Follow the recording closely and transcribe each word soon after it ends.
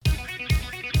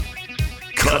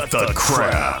Cut the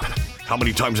crap. How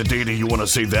many times a day do you want to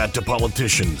say that to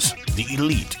politicians, the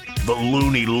elite, the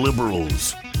loony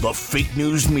liberals, the fake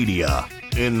news media,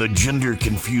 and the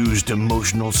gender-confused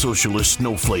emotional socialist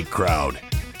snowflake crowd?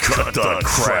 Cut the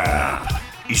crap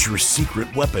is your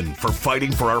secret weapon for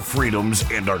fighting for our freedoms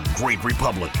and our great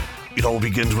republic. It all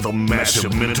begins with a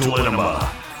massive mental enema,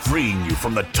 freeing you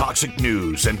from the toxic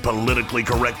news and politically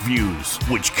correct views,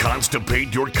 which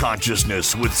constipate your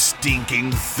consciousness with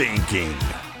stinking thinking.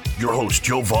 Your host,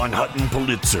 Jovan Hutton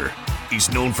Pulitzer.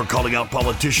 He's known for calling out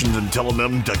politicians and telling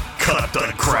them to cut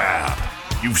the crap.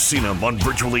 You've seen him on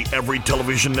virtually every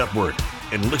television network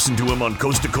and listened to him on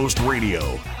Coast to Coast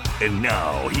Radio. And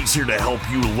now he's here to help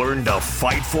you learn to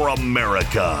fight for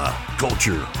America.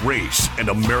 Culture, race, and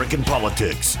American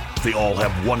politics. They all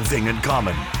have one thing in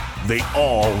common. They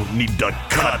all need to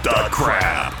cut the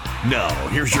crap. Now,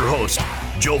 here's your host,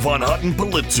 Jovan Hutton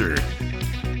Pulitzer.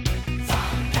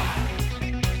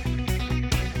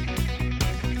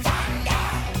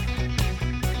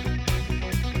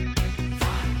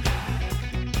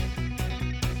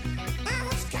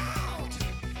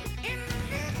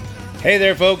 Hey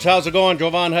there, folks. How's it going?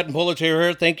 Jovan Hutton Pulitzer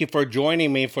here. Thank you for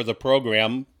joining me for the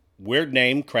program. Weird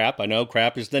name, crap. I know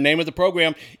crap is the name of the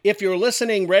program. If you're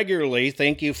listening regularly,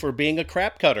 thank you for being a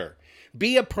crap cutter.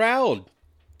 Be a proud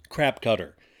crap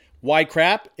cutter. Why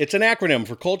crap? It's an acronym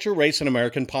for culture, race, and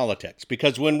American politics.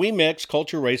 Because when we mix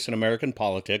culture, race, and American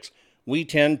politics, we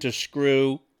tend to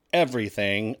screw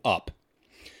everything up.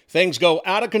 Things go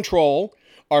out of control.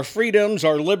 Our freedoms,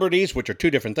 our liberties, which are two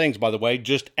different things, by the way,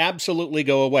 just absolutely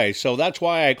go away. So that's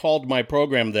why I called my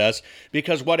program this,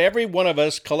 because what every one of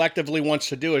us collectively wants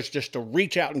to do is just to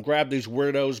reach out and grab these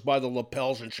weirdos by the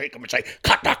lapels and shake them and say,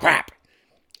 cut the crap.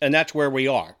 And that's where we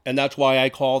are. And that's why I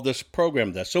call this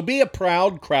program this. So be a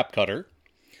proud crap cutter.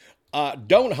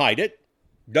 Don't hide it.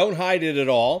 Don't hide it at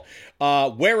all.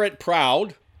 Wear it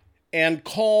proud. And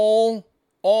call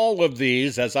all of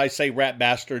these, as I say, rat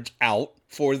bastards out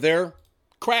for their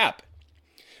crap.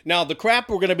 Now, the crap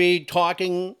we're going to be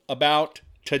talking about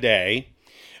today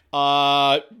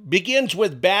begins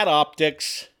with bad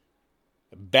optics,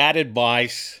 bad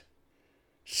advice,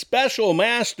 special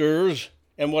masters,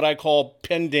 and what I call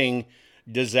pending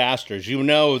disasters. You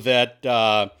know that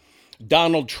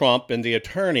Donald Trump and the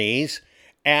attorneys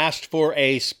asked for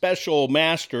a special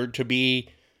master to be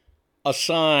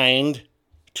assigned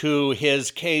to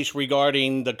his case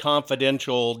regarding the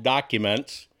confidential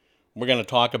documents. We're going to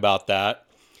talk about that.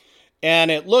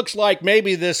 And it looks like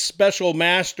maybe this special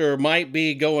master might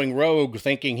be going rogue,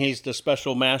 thinking he's the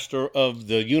special master of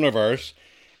the universe.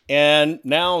 And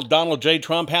now Donald J.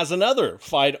 Trump has another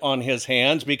fight on his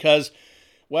hands because,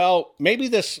 well, maybe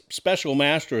this special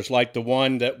master is like the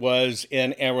one that was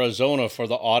in Arizona for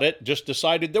the audit, just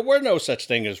decided there were no such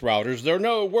thing as routers. There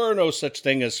were no such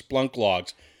thing as Splunk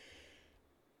logs.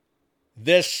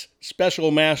 This special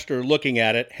master looking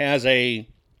at it has a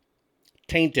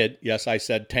tainted, yes, I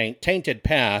said tainted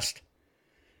past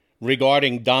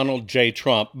regarding Donald J.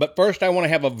 Trump. But first, I want to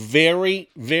have a very,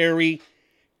 very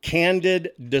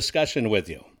candid discussion with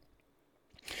you.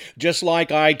 Just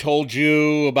like I told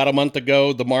you about a month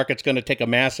ago, the market's going to take a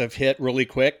massive hit really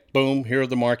quick. Boom, here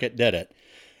the market did it.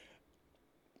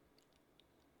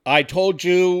 I told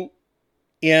you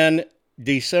in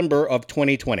December of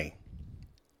 2020,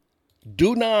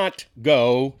 do not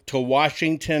go to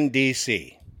Washington,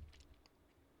 D.C.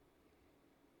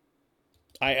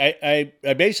 I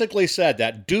basically said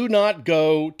that. Do not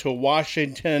go to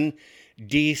Washington,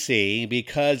 D.C.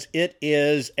 because it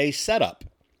is a setup.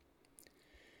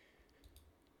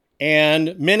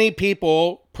 And many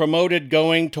people promoted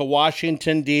going to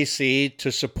Washington, D.C.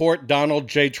 to support Donald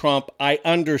J. Trump. I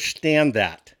understand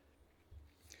that.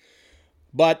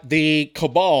 But the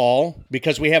cabal,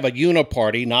 because we have a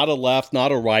uniparty, not a left,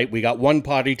 not a right, we got one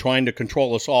party trying to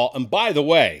control us all. And by the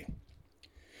way,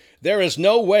 there is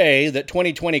no way that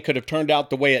 2020 could have turned out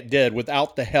the way it did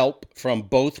without the help from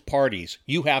both parties.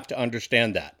 You have to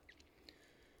understand that.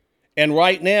 And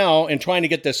right now, in trying to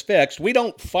get this fixed, we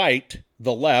don't fight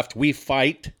the left, we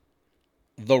fight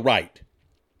the right.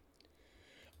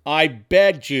 I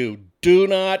begged you, do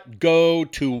not go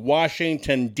to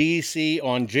Washington, D.C.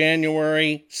 on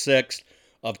January 6th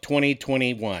of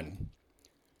 2021.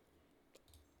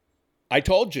 I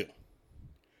told you,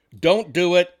 don't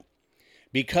do it.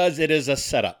 Because it is a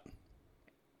setup.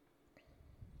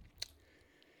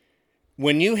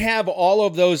 When you have all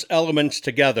of those elements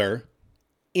together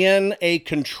in a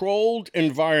controlled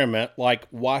environment like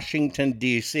Washington,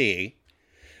 D.C.,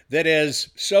 that is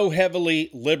so heavily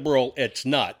liberal it's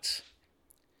nuts,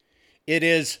 it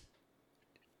is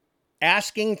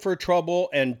asking for trouble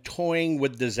and toying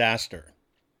with disaster.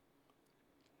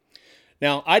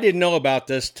 Now, I didn't know about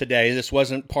this today. This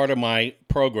wasn't part of my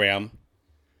program.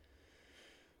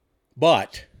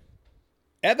 But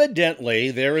evidently,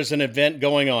 there is an event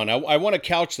going on. I want to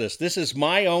couch this. This is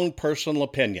my own personal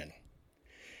opinion.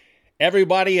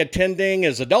 Everybody attending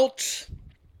is adults.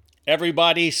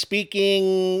 Everybody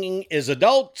speaking is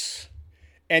adults.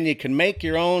 And you can make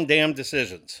your own damn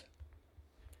decisions.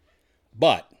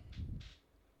 But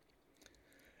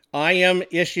I am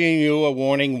issuing you a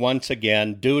warning once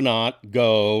again. Do not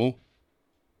go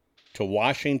to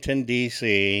Washington,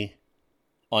 D.C.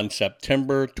 on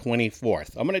September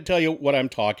 24th. I'm going to tell you what I'm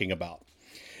talking about.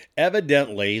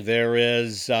 Evidently, there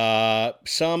is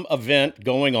some event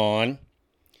going on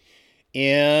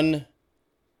in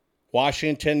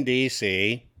Washington,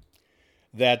 D.C.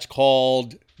 that's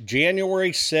called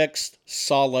January 6th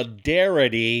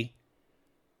Solidarity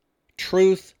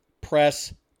Truth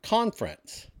Press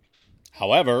Conference.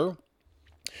 However,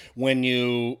 when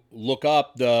you look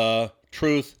up the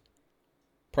Truth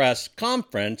Press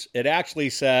Conference, it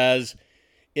actually says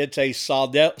it's a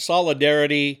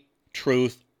Solidarity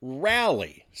Truth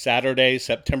Rally, Saturday,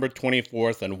 September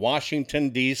 24th in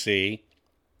Washington, D.C.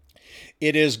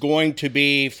 It is going to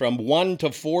be from 1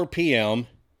 to 4 p.m.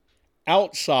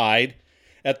 outside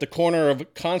at the corner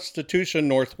of Constitution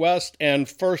Northwest and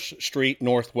 1st Street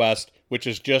Northwest, which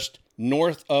is just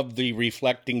north of the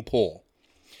reflecting pool.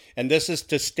 And this is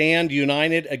to stand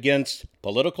united against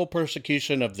political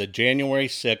persecution of the January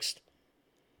 6th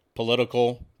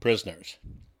political prisoners.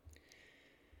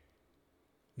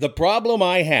 The problem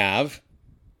I have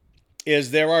is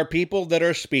there are people that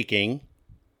are speaking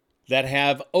that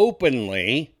have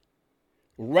openly,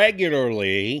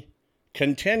 regularly,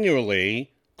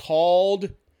 continually called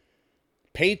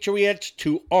patriots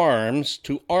to arms,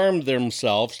 to arm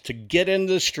themselves, to get in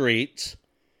the streets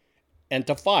and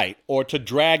to fight or to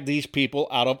drag these people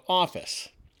out of office.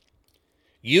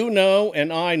 You know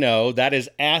and I know that is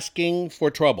asking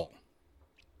for trouble.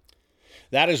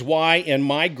 That is why in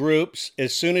my groups,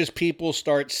 as soon as people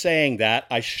start saying that,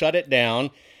 I shut it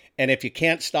down, and if you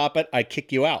can't stop it, I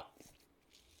kick you out.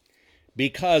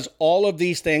 Because all of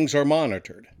these things are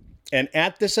monitored. And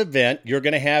at this event, you're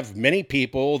going to have many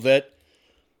people that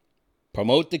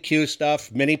promote the Q stuff.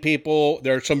 Many people,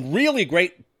 there are some really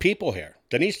great people here.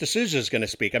 Denise D'Souza is going to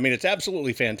speak. I mean, it's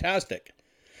absolutely fantastic.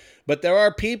 But there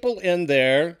are people in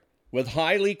there with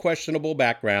highly questionable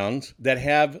backgrounds that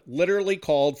have literally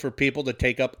called for people to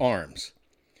take up arms.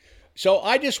 So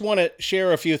I just want to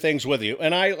share a few things with you.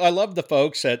 And I love the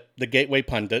folks at the Gateway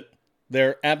Pundit.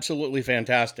 They're absolutely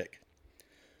fantastic.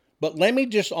 But let me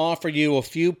just offer you a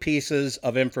few pieces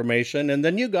of information, and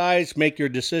then you guys make your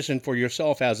decision for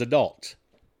yourself as adults.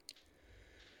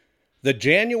 The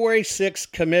January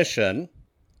 6th Commission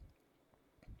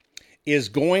is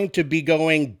going to be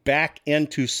going back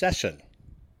into session.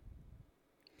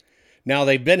 Now,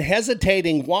 they've been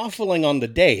hesitating, waffling on the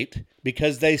date,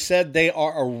 because they said they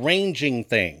are arranging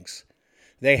things.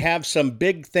 They have some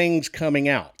big things coming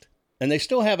out, and they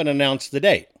still haven't announced the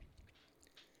date.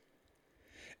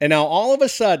 And now, all of a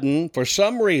sudden, for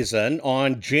some reason,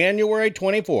 on January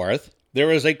 24th,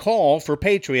 there is a call for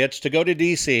patriots to go to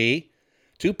D.C.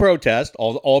 to protest,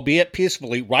 albeit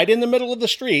peacefully, right in the middle of the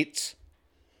streets,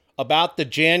 about the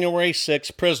January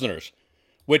 6th prisoners,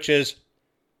 which is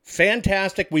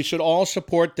fantastic. We should all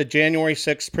support the January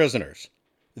 6th prisoners.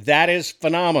 That is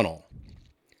phenomenal.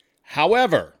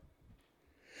 However,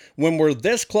 when we're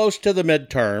this close to the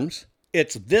midterms,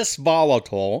 it's this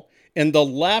volatile, and the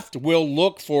left will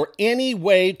look for any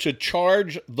way to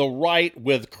charge the right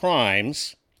with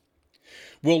crimes,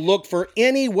 will look for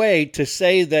any way to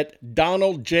say that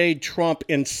Donald J. Trump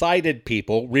incited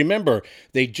people. Remember,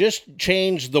 they just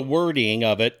changed the wording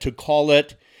of it to call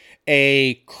it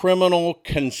a criminal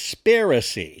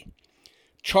conspiracy,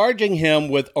 charging him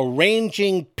with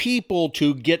arranging people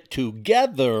to get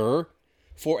together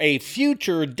for a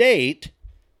future date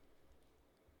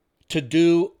to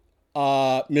do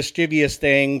mischievous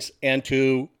things and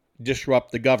to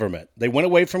disrupt the government. They went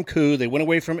away from coup. They went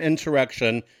away from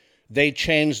insurrection. They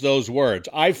changed those words.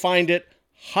 I find it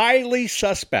highly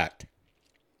suspect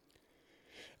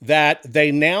that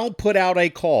they now put out a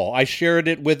call. I shared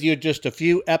it with you just a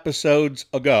few episodes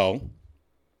ago,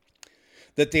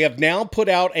 that they have now put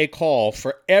out a call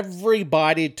for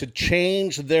everybody to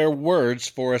change their words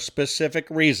for a specific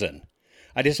reason.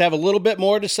 I just have a little bit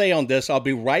more to say on this. I'll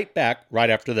be right back right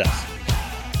after this.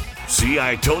 See,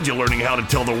 I told you learning how to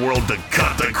tell the world to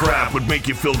cut the crap would make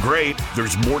you feel great.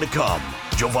 There's more to come.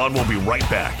 Jovan will be right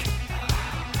back.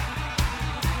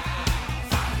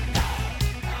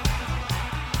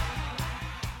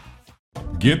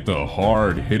 Get the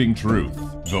hard-hitting truth.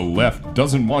 The left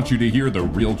doesn't want you to hear the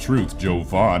real truth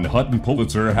Jovan Hutton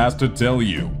Pulitzer has to tell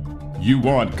you. You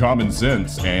want common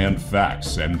sense and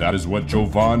facts, and that is what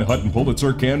Jovan Hutton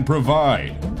Pulitzer can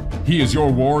provide. He is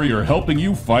your warrior helping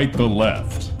you fight the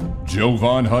left.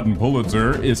 Jovan Hutton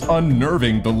Pulitzer is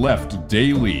unnerving the left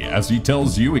daily as he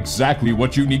tells you exactly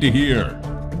what you need to hear.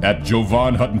 At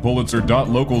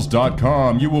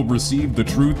jovanhuttonpulitzer.locals.com, you will receive the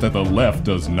truth that the left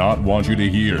does not want you to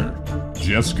hear.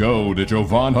 Just go to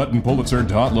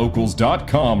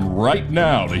jovanhuttonpulitzer.locals.com right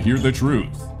now to hear the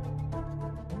truth.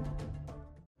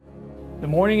 The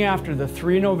morning after the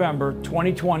 3 November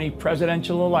 2020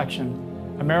 presidential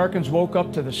election, Americans woke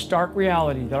up to the stark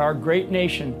reality that our great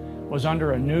nation was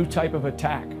under a new type of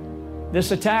attack. This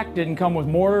attack didn't come with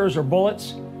mortars or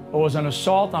bullets, but was an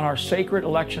assault on our sacred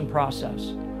election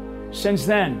process. Since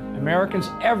then,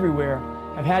 Americans everywhere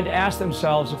have had to ask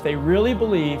themselves if they really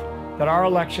believe that our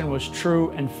election was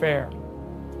true and fair.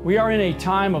 We are in a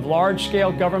time of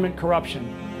large-scale government corruption,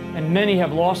 and many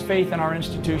have lost faith in our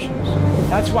institutions.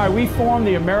 That's why we formed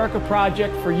the America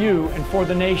Project for you and for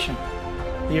the nation.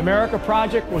 The America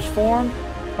Project was formed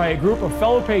by a group of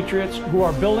fellow patriots who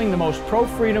are building the most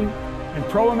pro-freedom and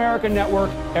pro-America network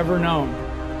ever known.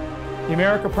 The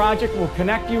America Project will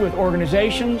connect you with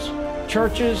organizations,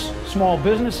 churches, small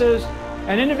businesses,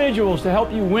 and individuals to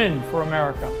help you win for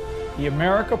America. The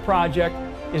America Project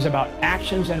is about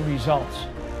actions and results.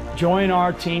 Join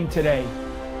our team today.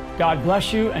 God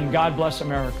bless you, and God bless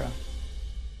America.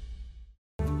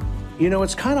 You know,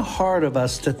 it's kind of hard of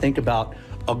us to think about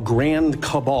a grand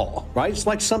cabal, right? It's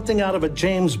like something out of a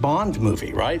James Bond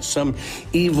movie, right? Some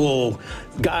evil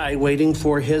guy waiting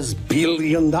for his $1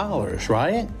 billion,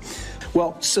 right?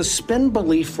 Well, suspend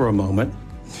belief for a moment.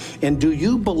 And do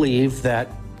you believe that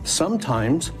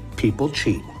sometimes people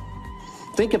cheat?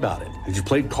 Think about it. If you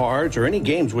played cards or any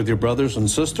games with your brothers and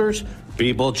sisters,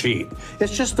 people cheat.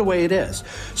 It's just the way it is.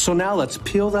 So now let's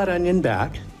peel that onion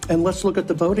back and let's look at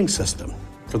the voting system.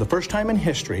 For the first time in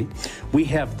history, we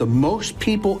have the most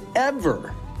people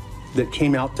ever that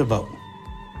came out to vote.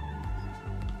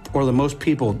 Or the most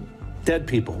people, dead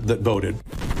people, that voted.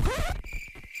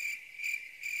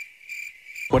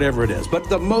 Whatever it is, but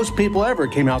the most people ever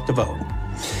came out to vote.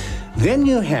 Then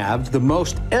you have the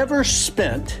most ever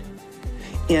spent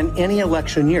in any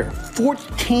election year.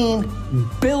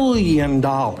 $14 billion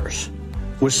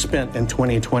was spent in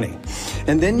 2020.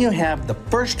 And then you have the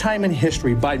first time in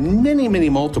history, by many, many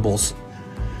multiples,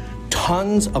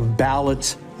 tons of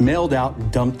ballots mailed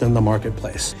out, dumped in the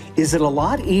marketplace. Is it a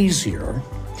lot easier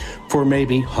for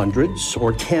maybe hundreds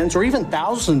or tens or even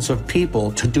thousands of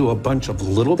people to do a bunch of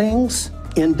little things,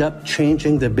 end up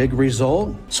changing the big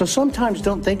result? So sometimes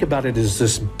don't think about it as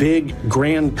this big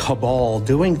grand cabal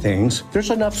doing things.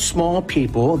 There's enough small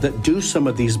people that do some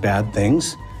of these bad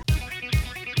things.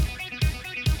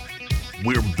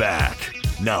 We're back.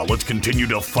 Now let's continue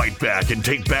to fight back and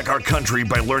take back our country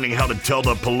by learning how to tell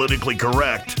the politically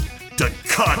correct to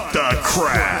cut the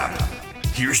crap.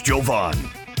 Here's Jovan.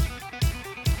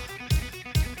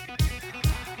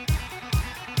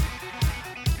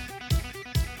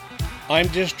 I'm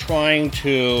just trying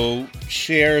to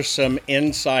share some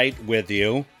insight with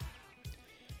you.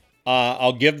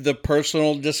 I'll give the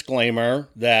personal disclaimer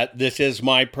that this is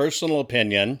my personal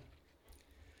opinion.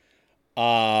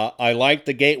 I like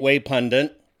the Gateway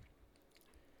Pundit.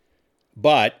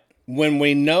 But when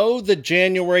we know the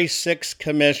January 6th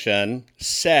Commission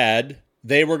said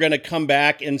they were going to come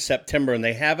back in September and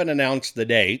they haven't announced the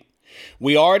date,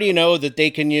 we already know that they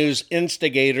can use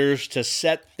instigators to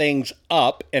set things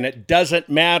up, and it doesn't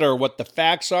matter what the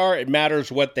facts are, it matters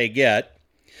what they get.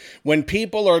 When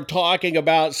people are talking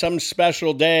about some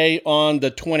special day on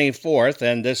the 24th,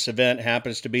 and this event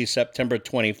happens to be September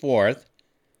 24th,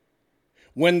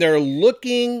 when they're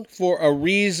looking for a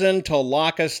reason to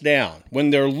lock us down,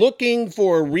 when they're looking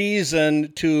for a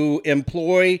reason to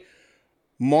employ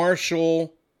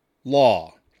martial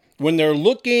law, when they're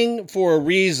looking for a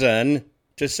reason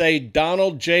to say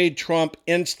Donald J. Trump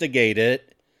instigated,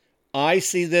 I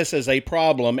see this as a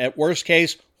problem. At worst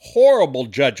case, horrible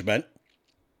judgment.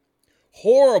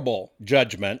 Horrible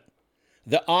judgment.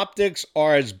 The optics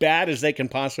are as bad as they can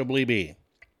possibly be.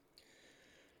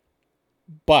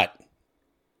 But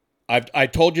I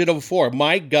told you before,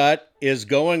 my gut is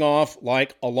going off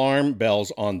like alarm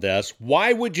bells on this.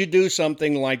 Why would you do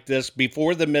something like this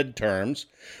before the midterms,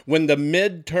 when the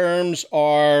midterms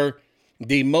are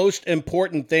the most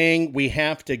important thing we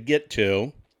have to get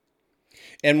to,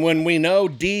 and when we know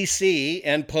D.C.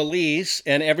 and police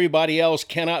and everybody else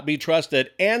cannot be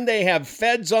trusted, and they have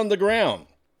feds on the ground?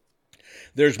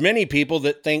 There's many people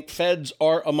that think feds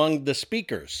are among the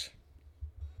speakers.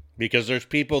 because there's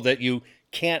people that you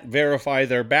can't verify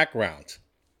their backgrounds.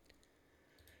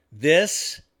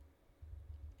 This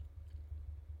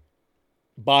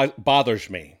bothers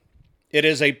me. It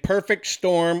is a perfect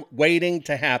storm waiting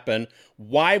to happen.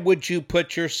 Why would you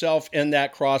put yourself in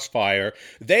that crossfire?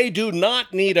 They do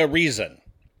not need a reason.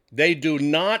 They do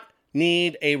not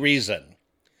need a reason.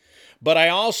 But I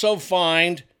also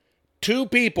find two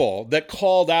people that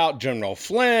called out General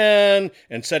Flynn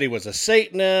and said he was a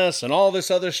Satanist and all this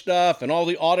other stuff and all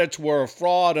the audits were a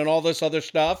fraud and all this other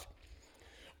stuff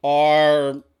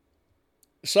are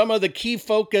some of the key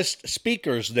focused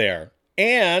speakers there.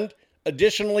 And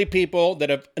additionally, people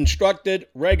that have instructed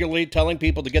regularly telling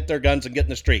people to get their guns and get in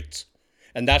the streets.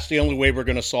 And that's the only way we're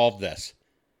going to solve this.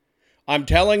 I'm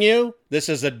telling you, this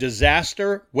is a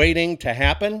disaster waiting to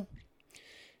happen.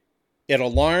 It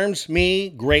alarms me a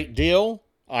great deal.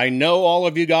 I know all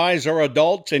of you guys are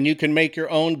adults and you can make your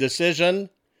own decision.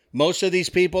 Most of these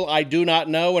people I do not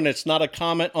know, and it's not a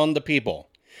comment on the people.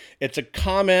 It's a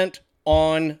comment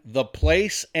on the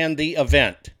place and the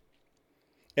event.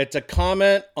 It's a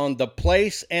comment on the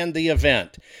place and the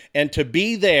event. And to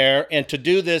be there and to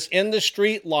do this in the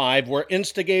street live where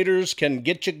instigators can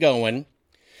get you going,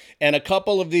 and a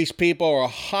couple of these people are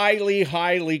highly,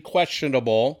 highly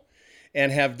questionable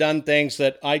and have done things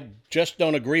that I just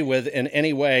don't agree with in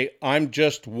any way. I'm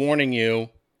just warning you,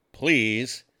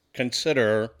 please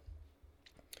consider,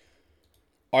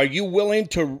 are you willing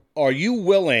to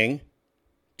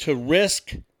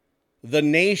risk the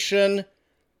nation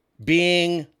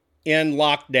being in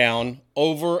lockdown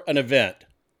over an event?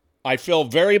 I feel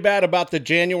very bad about the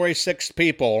January 6th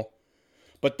people,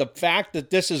 but the fact that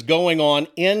this is going on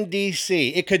in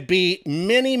D.C., it could be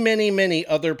many, many, many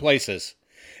other places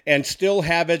and still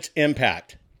have its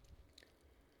impact.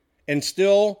 And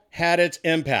still had its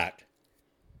impact.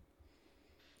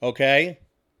 Okay?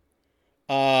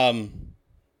 That's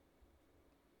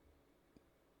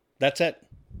it.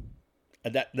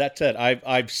 That's it.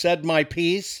 I've said my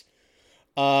piece.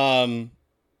 And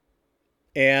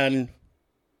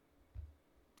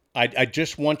I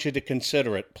just want you to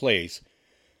consider it, please.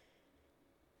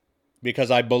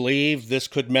 Because I believe this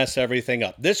could mess everything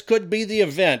up. This could be the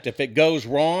event, if it goes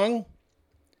wrong,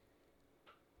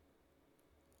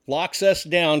 locks us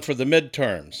down for the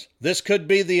midterms. This could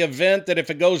be the event that if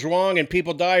it goes wrong and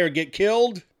people die or get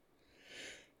killed,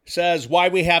 says why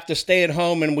we have to stay at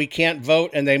home and we can't vote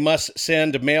and they must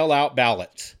send mail-out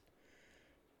ballots.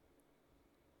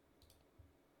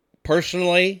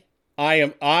 Personally,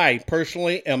 I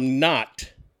personally am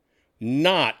not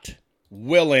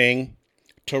willing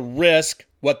to risk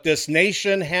what this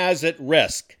nation has at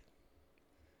risk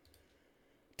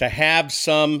to have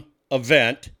some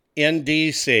event in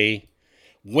D.C.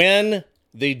 when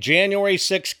the January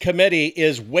 6th committee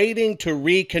is waiting to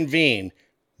reconvene.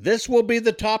 This will be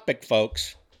the topic,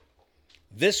 folks.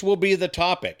 This will be the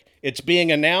topic. It's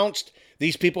being announced.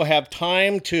 These people have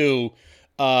time to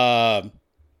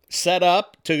set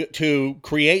up, to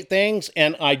create things,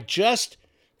 and I just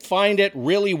find it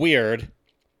really weird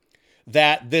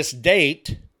that this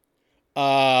date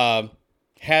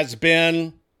has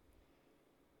been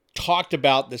talked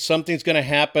about, that something's going to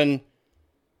happen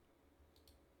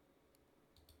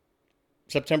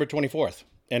September 24th.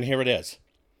 And here it is,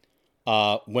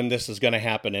 when this is going to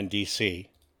happen in D.C.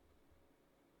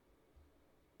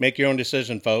 Make your own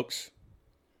decision, folks.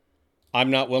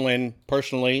 I'm not willing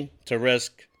personally to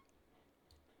risk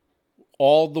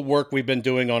all the work we've been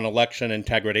doing on election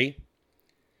integrity.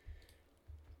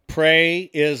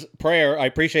 Prayer. I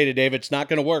appreciate it, Dave. It's not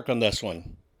going to work on this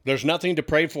one. There's nothing to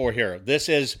pray for here. This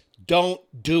is don't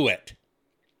do it.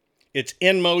 It's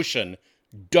in motion.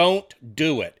 Don't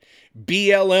do it.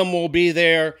 BLM will be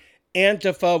there.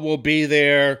 Antifa will be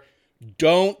there.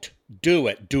 Don't do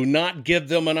it. Do not give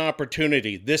them an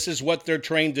opportunity. This is what they're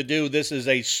trained to do. This is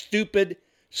a stupid,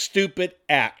 stupid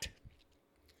act.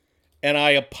 And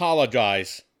I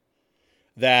apologize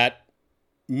that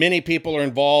many people are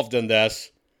involved in this.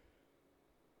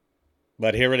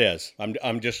 But here it is.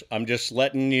 I'm just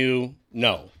letting you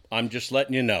know. I'm just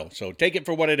letting you know. So take it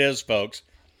for what it is, folks.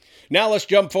 Now let's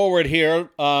jump forward here.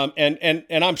 And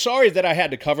I'm sorry that I had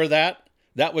to cover that.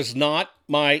 That was not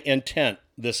my intent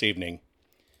this evening.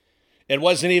 It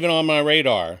wasn't even on my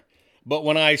radar. But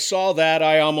when I saw that,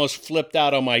 I almost flipped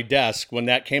out on my desk when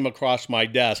that came across my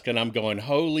desk. And I'm going,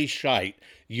 holy shite,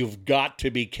 you've got to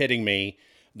be kidding me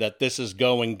that this is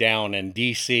going down in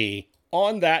D.C.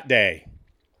 on that day.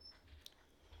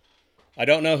 I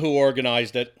don't know who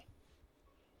organized it,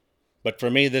 but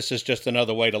for me, this is just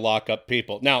another way to lock up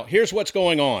people. Now, here's what's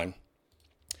going on.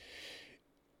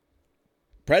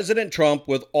 President Trump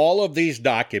with all of these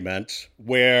documents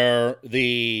where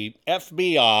the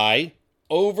FBI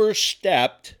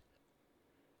overstepped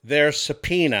their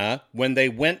subpoena when they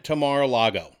went to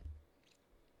Mar-a-Lago.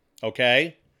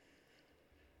 Okay?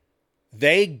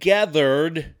 They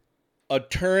gathered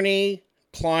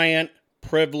attorney-client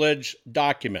privilege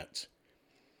documents.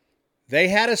 They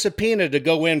had a subpoena to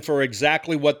go in for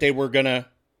exactly what they were going to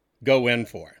go in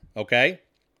for. Okay?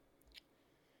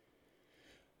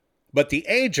 But the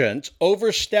agents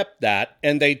overstepped that,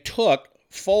 and they took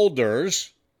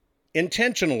folders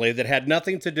intentionally that had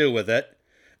nothing to do with it,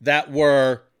 that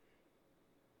were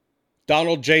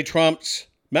Donald J. Trump's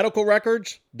medical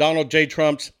records, Donald J.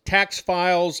 Trump's tax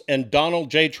files, and Donald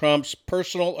J. Trump's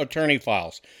personal attorney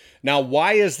files. Now,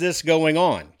 why is this going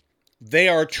on? They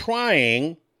are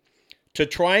trying to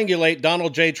triangulate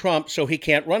Donald J. Trump so he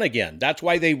can't run again. That's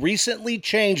why they recently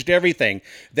changed everything.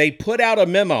 They put out a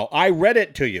memo. I read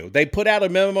it to you. They put out a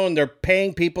memo and they're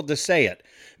paying people to say it.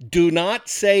 Do not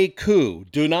say coup.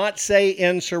 Do not say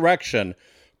insurrection.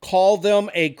 Call them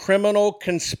a criminal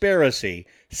conspiracy.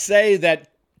 Say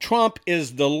that Trump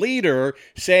is the leader,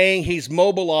 saying he's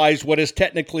mobilized what is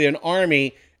technically an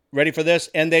army. Ready for this?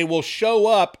 And they will show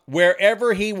up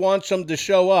wherever he wants them to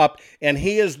show up, and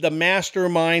he is the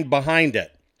mastermind behind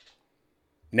it.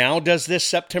 Now, does this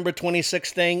September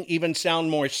 26th thing even sound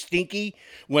more stinky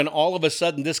when all of a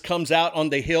sudden this comes out on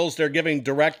the Hills? They're giving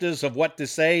directives of what to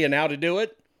say and how to do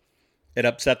it? It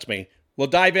upsets me. We'll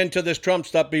dive into this Trump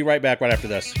stuff. Be right back right after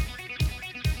this.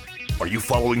 Are you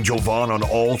following Jovan on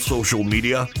all social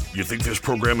media? You think this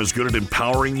program is good at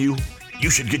empowering you? You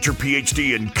should get your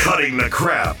PhD in cutting the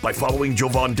crap by following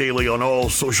Jovan Daily on all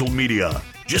social media.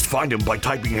 Just find him by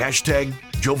typing hashtag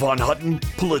Jovan Hutton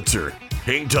Pulitzer.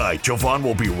 Hang tight, Jovan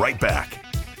will be right back.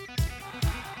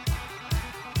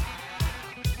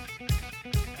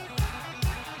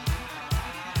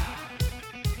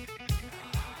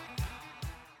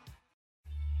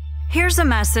 Here's a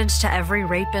message to every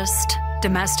rapist,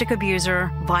 domestic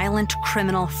abuser, violent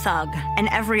criminal thug, and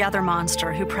every other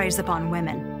monster who preys upon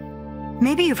women.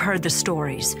 Maybe you've heard the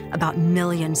stories about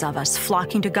millions of us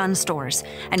flocking to gun stores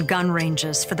and gun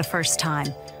ranges for the first time,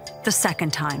 the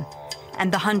second time,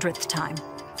 and the 100th time.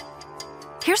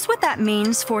 Here's what that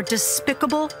means for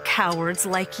despicable cowards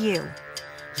like you.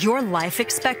 Your life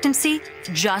expectancy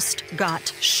just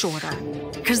got shorter.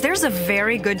 Because there's a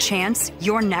very good chance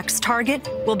your next target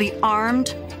will be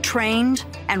armed, trained,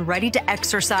 and ready to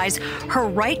exercise her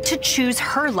right to choose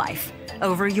her life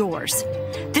over yours.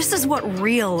 This is what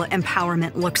real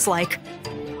empowerment looks like.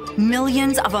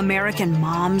 Millions of American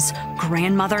moms,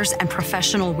 grandmothers, and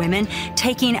professional women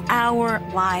taking our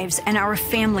lives and our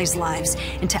families' lives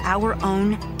into our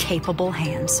own capable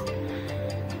hands.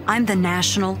 I'm the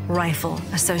National Rifle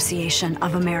Association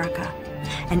of America,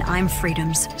 and I'm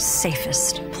freedom's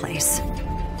safest place.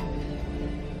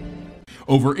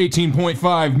 Over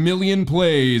 18.5 million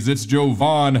plays. It's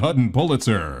Jovan Hutton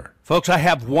Pulitzer. Folks, I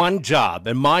have one job,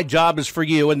 and my job is for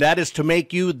you, and that is to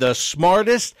make you the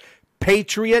smartest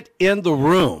patriot in the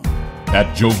room.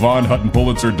 At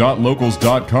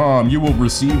JovanHuttonPulitzer.locals.com, you will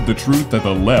receive the truth that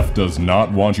the left does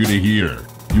not want you to hear.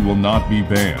 You will not be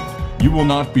banned. You will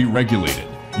not be regulated.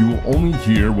 You will only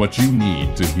hear what you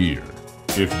need to hear.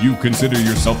 If you consider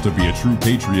yourself to be a true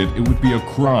patriot, it would be a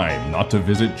crime not to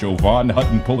visit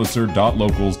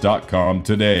JovanHuttonPulitzer.locals.com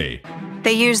today.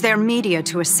 They use their media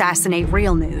to assassinate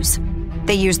real news.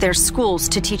 They use their schools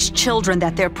to teach children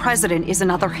that their president is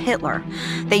another Hitler.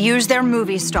 They use their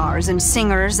movie stars and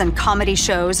singers and comedy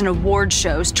shows and award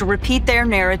shows to repeat their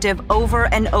narrative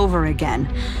over and over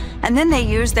again. And then they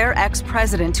use their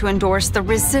ex-president to endorse the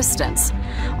resistance,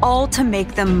 all to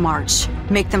make them march,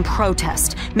 make them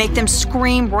protest, make them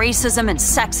scream racism and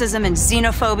sexism and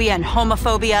xenophobia and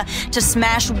homophobia, to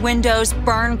smash windows,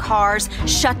 burn cars,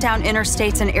 shut down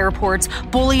interstates and airports,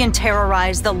 bully and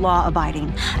terrorize the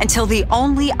law-abiding, until the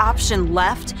only option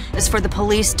left is for the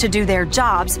police to do their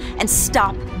jobs and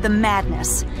stop the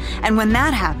madness. And when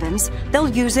that happens, they'll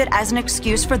use it as an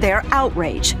excuse for their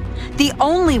outrage. The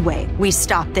only way we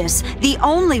stop this, the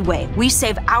only way we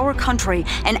save our country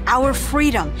and our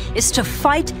freedom, is to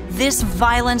fight this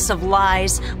violence of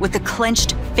lies with the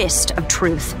clenched fist of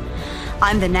truth.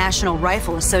 I'm the National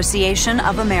Rifle Association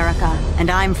of America, and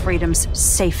I'm freedom's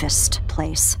safest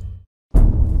place.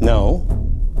 No,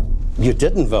 you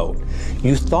didn't vote.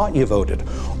 You thought you voted.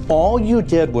 All you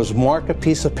did was mark a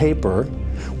piece of paper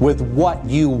with what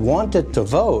you wanted to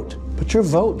vote, but your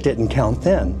vote didn't count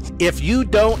then. If you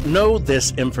don't know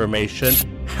this information,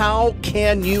 how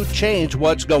can you change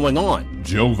what's going on?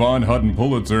 Jovan Hutton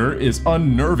Pulitzer is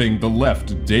unnerving the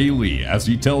left daily as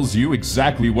he tells you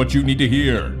exactly what you need to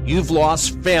hear. You've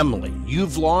lost family.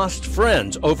 You've lost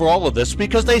friends over all of this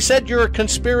because they said you're a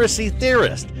conspiracy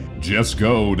theorist. Just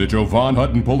go to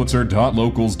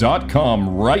jovanhuttonpulitzer.locals.com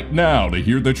right now to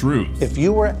hear the truth. If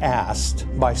you were asked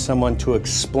by someone to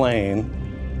explain,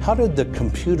 how did the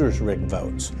computers rig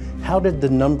votes? How did the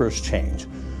numbers change?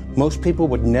 Most people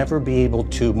would never be able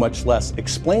to, much less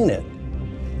explain it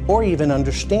or even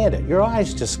understand it. Your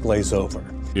eyes just glaze over.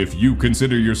 If you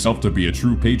consider yourself to be a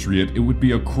true patriot, it would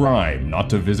be a crime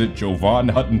not to visit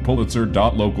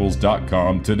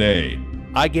jovanhuttonpulitzer.locals.com today.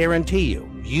 I guarantee you,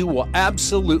 you will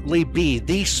absolutely be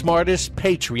the smartest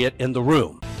patriot in the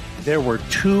room. There were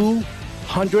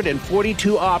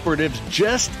 242 operatives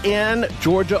just in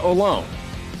Georgia alone.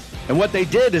 And what they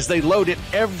did is they loaded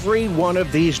every one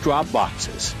of these drop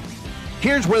boxes.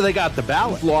 Here's where they got the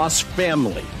ballot. You've lost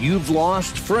family. You've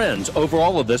lost friends over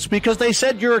all of this because they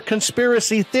said you're a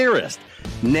conspiracy theorist.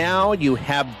 Now you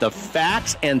have the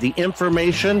facts and the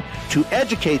information to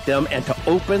educate them and to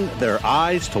open their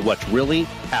eyes to what's really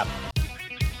happening.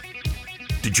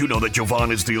 Did you know that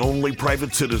Jovan is the only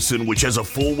private citizen which has a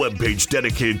full webpage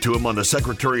dedicated to him on the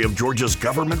Secretary of Georgia's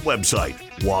government website?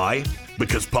 Why?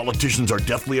 Because politicians are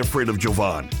deathly afraid of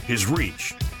Jovan, his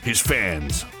reach, his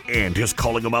fans, and his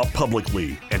calling them out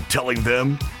publicly and telling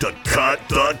them to cut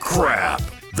the crap.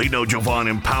 They know Jovan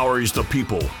empowers the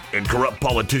people, and corrupt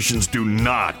politicians do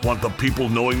not want the people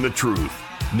knowing the truth.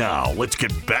 Now, let's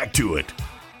get back to it.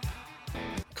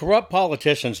 Corrupt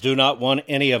politicians do not want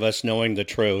any of us knowing the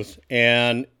truth.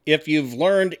 And if you've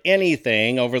learned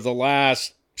anything over the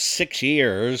last 6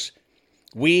 years,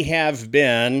 we have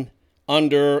been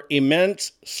under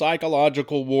immense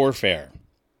psychological warfare.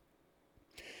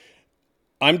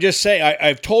 I'm just saying,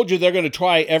 I've told you they're going to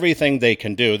try everything they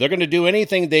can do. They're going to do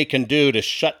anything they can do to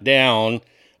shut down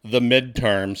the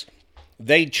midterms.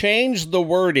 They changed the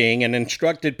wording and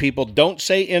instructed people, don't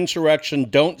say insurrection,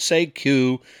 don't say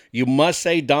coup. You must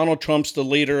say Donald Trump's the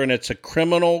leader and it's a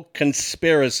criminal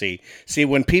conspiracy. See,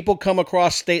 when people come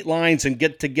across state lines and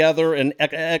get together, and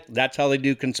that's how they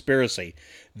do conspiracy.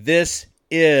 This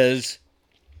is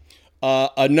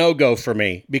a no-go for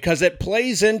me because it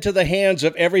plays into the hands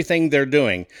of everything they're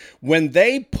doing. When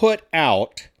they put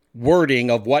out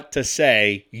wording of what to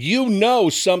say, you know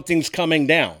something's coming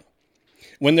down.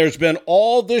 When there's been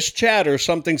all this chatter,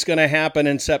 something's going to happen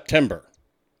in September.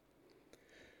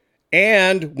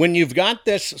 And when you've got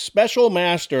this special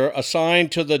master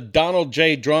assigned to the Donald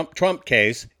J. Trump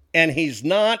case, and he's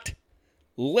not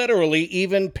literally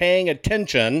even paying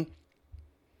attention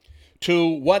to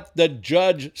what the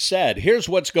judge said. Here's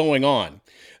what's going on.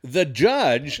 The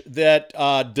judge that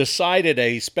decided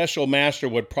a special master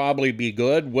would probably be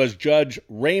good was Judge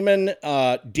Raymond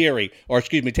Dearie. Or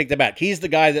excuse me, take that back. He's the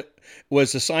guy that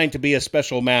was assigned to be a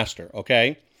special master,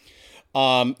 okay?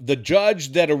 The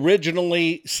judge that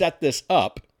originally set this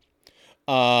up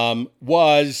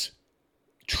was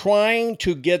trying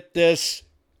to get this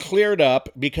cleared up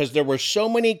because there were so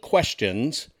many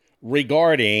questions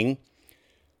regarding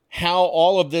how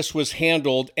all of this was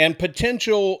handled and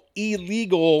potential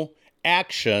illegal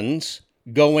actions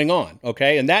going on,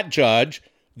 okay? And that judge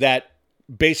that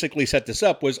basically set this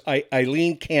up was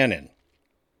Eileen Cannon.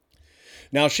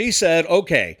 Now, she said,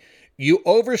 okay, you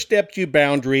overstepped your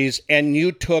boundaries and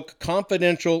you took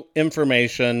confidential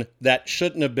information that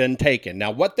shouldn't have been taken.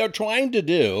 Now, what they're trying to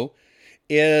do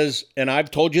is, and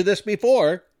I've told you this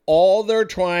before, all they're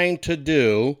trying to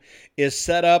do is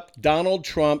set up Donald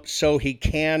Trump so he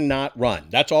cannot run.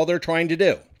 That's all they're trying to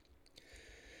do.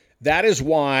 That is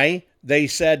why they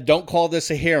said, don't call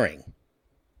this a hearing,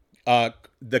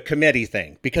 the committee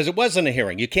thing, because it wasn't a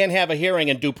hearing. You can't have a hearing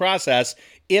in due process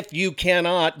if you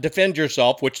cannot defend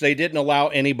yourself, which they didn't allow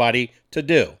anybody to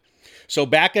do. So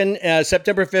back in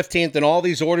September 15th and all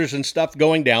these orders and stuff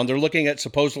going down, they're looking at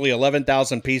supposedly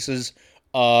 11,000 pieces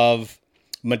of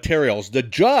materials. The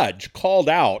judge called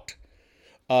out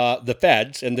the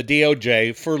feds and the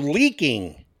DOJ for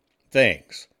leaking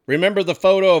things. Remember the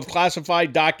photo of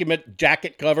classified document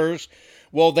jacket covers?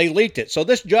 Well, they leaked it. So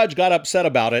this judge got upset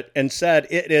about it and said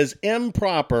it is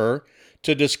improper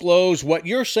to disclose what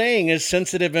you're saying is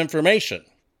sensitive information.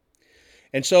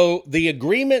 And so the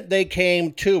agreement they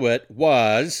came to it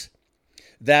was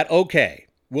that, okay,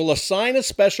 we'll assign a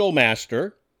special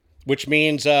master, which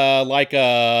means supposed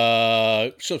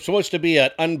to be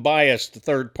an unbiased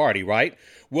third party, right?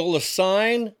 We'll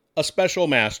assign a special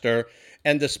master,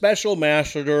 and the special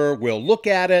master will look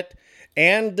at it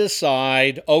and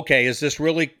decide, okay, is this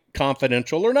really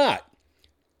confidential or not?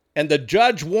 And the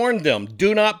judge warned them,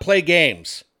 do not play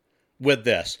games. with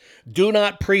this. Do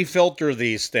not pre-filter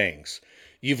these things.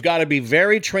 You've got to be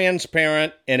very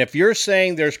transparent. And if you're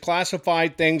saying there's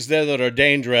classified things there that are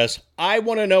dangerous, I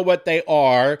want to know what they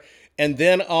are. And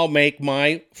then I'll make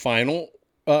my final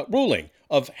ruling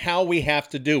of how we have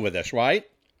to do with this, right?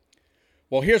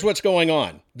 Well, here's what's going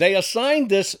on. They assigned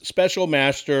this special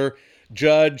master,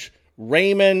 Judge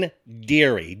Raymond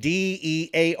Dearie,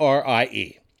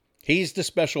 Dearie. He's the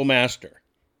special master.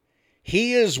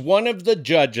 He is one of the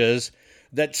judges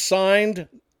that signed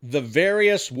the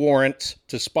various warrants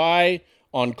to spy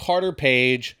on Carter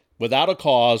Page without a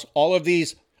cause. All of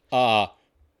these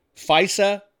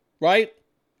FISA, right,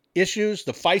 issues,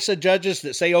 the FISA judges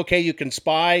that say, okay, you can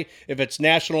spy if it's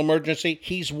national emergency.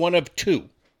 He's one of two.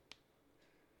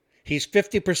 He's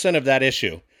 50% of that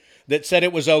issue that said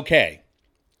it was okay.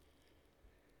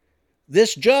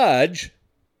 This judge,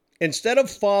 instead of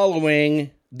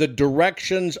following the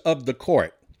directions of the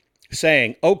court,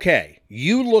 saying, okay,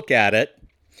 you look at it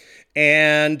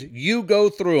and you go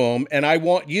through them, and I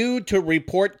want you to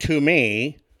report to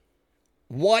me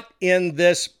what in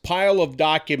this pile of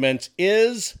documents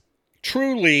is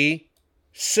truly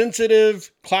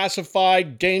sensitive,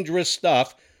 classified, dangerous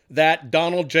stuff that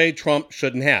Donald J. Trump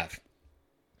shouldn't have.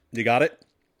 You got it?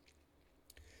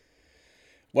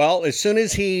 Well, as soon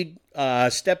as he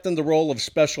stepped in the role of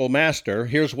special master,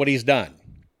 here's what he's done.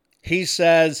 He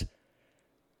says,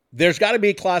 there's got to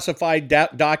be classified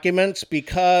documents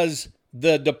because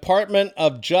the Department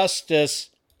of Justice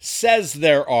says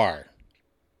there are.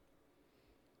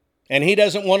 And he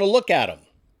doesn't want to look at them.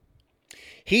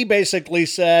 He basically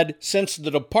said, since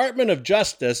the Department of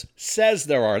Justice says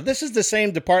there are, this is the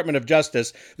same Department of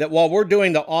Justice that while we're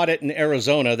doing the audit in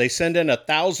Arizona, they send in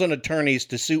 1,000 attorneys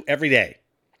to sue every day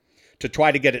to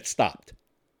try to get it stopped.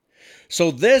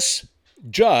 So this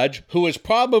judge, who is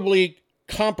probably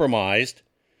compromised,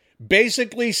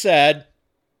 basically said,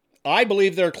 I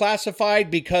believe they're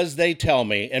classified because they tell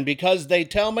me. And because they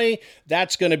tell me,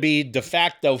 that's going to be de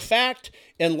facto fact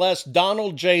unless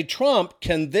Donald J. Trump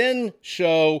can then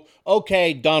show,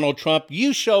 okay, Donald Trump,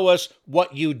 you show us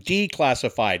what you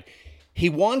declassified. He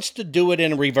wants to do it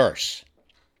in reverse.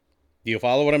 Do you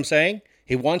follow what I'm saying?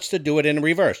 He wants to do it in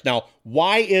reverse. Now,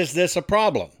 why is this a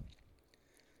problem?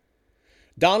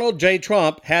 Donald J.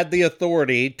 Trump had the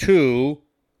authority to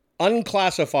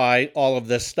unclassify all of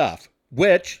this stuff,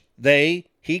 which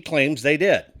he claims they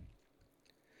did.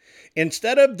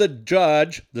 Instead of the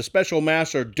judge, the special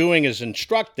master, doing as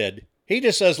instructed, he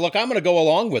just says, look, I'm going to go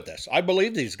along with this. I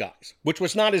believe these guys, which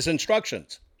was not his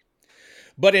instructions.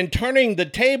 But in turning the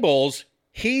tables,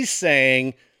 he's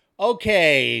saying,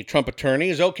 okay, Trump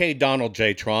attorneys, okay, Donald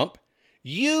J. Trump,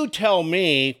 you tell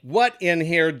me what in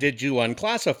here did you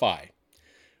unclassify?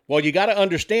 Well, you got to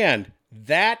understand,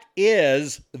 that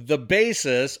is the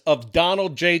basis of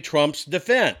Donald J. Trump's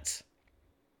defense.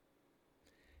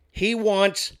 He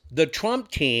wants the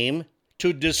Trump team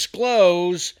to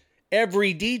disclose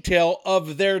every detail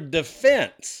of their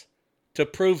defense to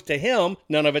prove to him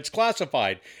none of it's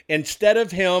classified, instead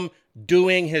of him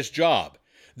doing his job.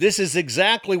 This is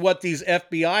exactly what these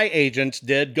FBI agents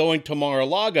did going to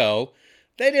Mar-a-Lago.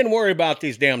 They didn't worry about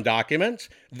these damn documents.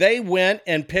 They went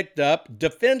and picked up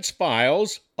defense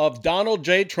files of Donald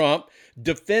J. Trump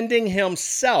defending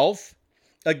himself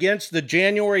against the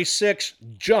January 6th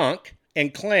junk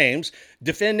and claims,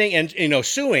 defending and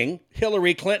suing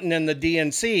Hillary Clinton and the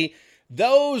DNC.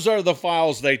 Those are the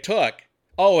files they took.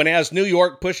 Oh, and as New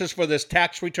York pushes for this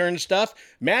tax return stuff,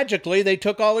 magically they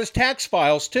took all his tax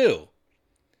files too.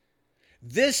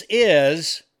 This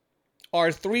is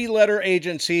our three-letter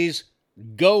agencies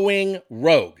going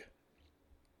rogue.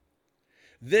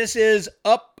 This is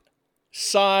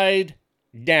upside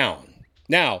down.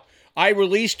 Now, I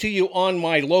released to you on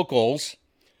my locals,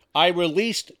 I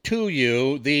released to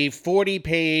you the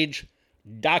 40-page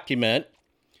document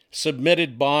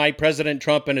submitted by President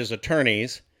Trump and his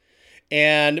attorneys.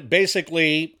 And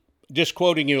basically, just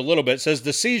quoting you a little bit, says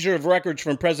the seizure of records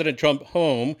from President Trump's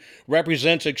home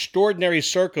represents extraordinary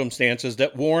circumstances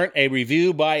that warrant a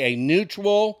review by a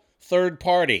neutral third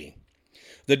party.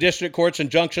 The district court's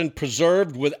injunction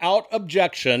preserved without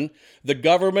objection the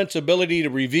government's ability to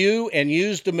review and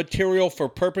use the material for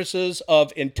purposes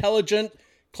of intelligence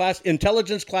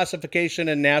classification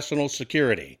and national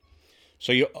security.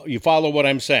 So you follow what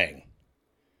I'm saying.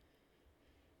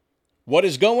 What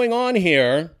is going on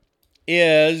here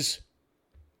is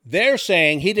they're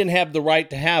saying he didn't have the right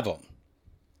to have them.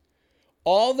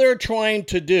 All they're trying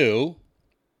to do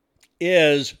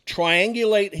is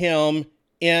triangulate him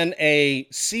in a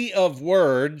sea of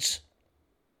words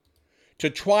to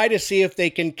try to see if they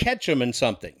can catch him in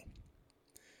something.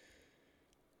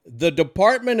 The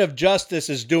Department of Justice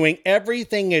is doing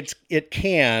everything it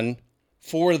can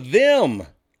for them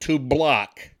to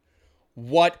block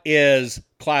what is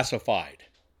classified.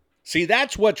 See,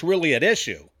 that's what's really at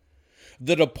issue.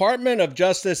 The Department of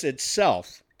Justice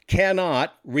itself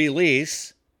cannot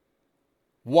release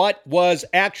what was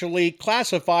actually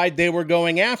classified they were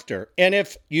going after. And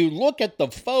if you look at the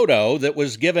photo that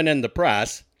was given in the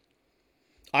press,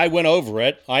 I went over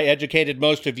it. I educated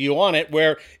most of you on it,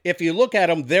 where if you look at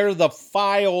them, they're the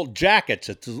file jackets.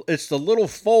 It's the little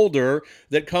folder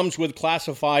that comes with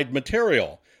classified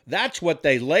material. That's what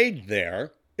they laid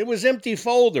there. It was empty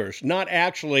folders, not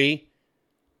actually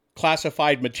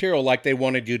classified material like they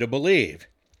wanted you to believe.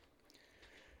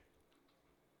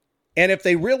 And if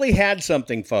they really had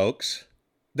something, folks,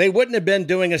 they wouldn't have been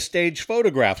doing a staged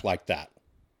photograph like that.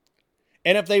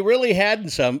 And if they really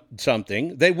had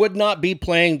something, they would not be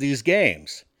playing these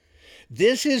games.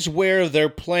 This is where they're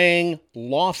playing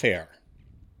lawfare.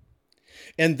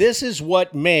 And this is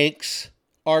what makes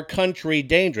our country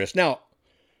dangerous. Now,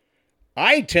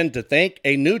 I tend to think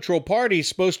a neutral party is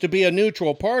supposed to be a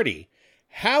neutral party.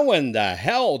 How in the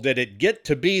hell did it get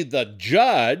to be the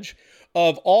judge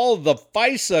of all the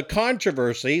FISA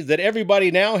controversy that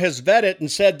everybody now has vetted and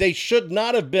said they should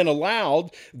not have been allowed?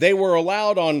 They were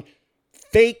allowed on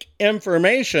fake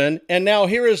information, and now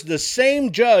here is the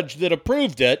same judge that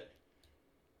approved it,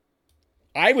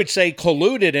 I would say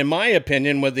colluded, in my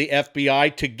opinion, with the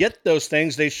FBI to get those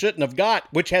things they shouldn't have got,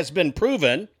 which has been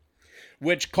proven,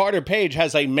 which Carter Page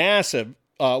has a massive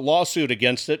lawsuit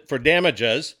against it for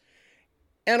damages.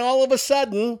 And all of a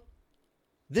sudden,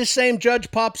 this same judge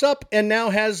pops up and now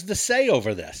has the say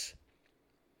over this.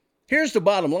 Here's the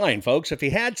bottom line, folks. If he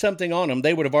had something on him,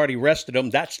 they would have already arrested him.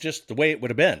 That's just the way it would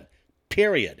have been.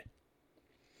 Period.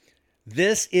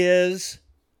 This is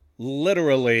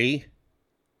literally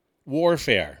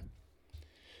warfare.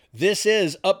 This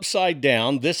is upside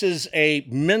down. This is a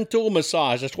mental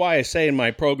massage. That's why I say in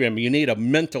my program, you need a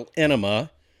mental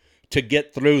enema to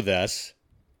get through this.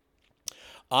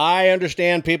 I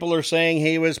understand people are saying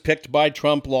he was picked by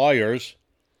Trump lawyers.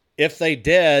 If they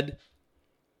did,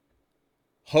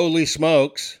 holy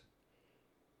smokes.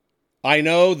 I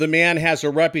know the man has a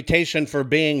reputation for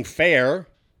being fair,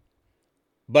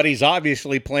 but he's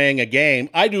obviously playing a game.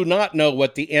 I do not know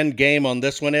what the end game on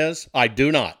this one is. I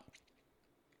do not.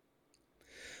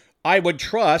 I would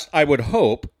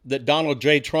hope that Donald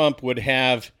J. Trump would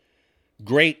have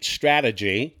great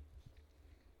strategy.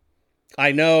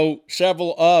 I know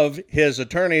several of his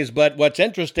attorneys, but what's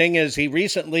interesting is he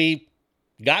recently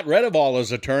got rid of all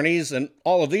his attorneys, and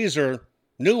all of these are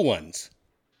new ones.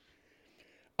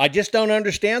 I just don't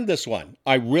understand this one.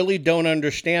 I really don't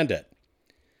understand it.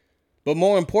 But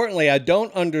more importantly, I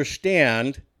don't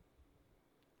understand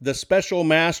the special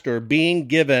master being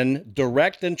given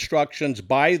direct instructions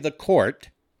by the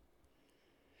court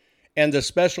and the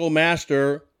special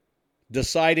master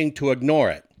deciding to ignore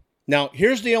it. Now,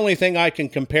 here's the only thing I can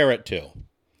compare it to.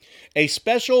 A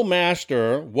special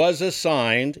master was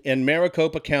assigned in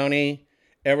Maricopa County,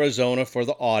 Arizona for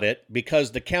the audit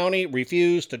because the county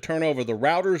refused to turn over the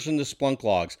routers and the Splunk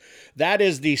logs. That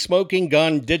is the smoking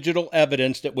gun digital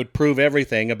evidence that would prove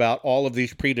everything about all of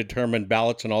these predetermined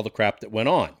ballots and all the crap that went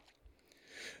on.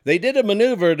 They did a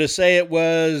maneuver to say it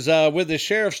was with the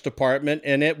sheriff's department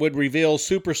and it would reveal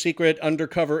super secret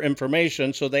undercover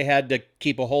information, so they had to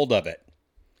keep a hold of it.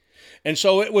 And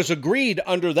so it was agreed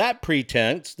under that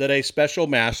pretense that a special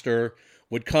master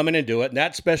would come in and do it. And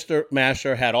that special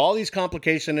master had all these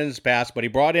complications in his past, but he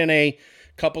brought in a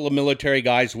couple of military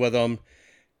guys with him.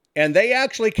 And they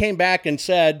actually came back and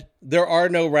said, there are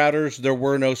no routers, there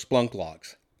were no Splunk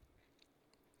logs.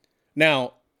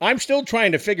 Now, I'm still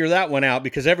trying to figure that one out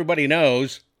because everybody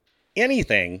knows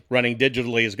anything running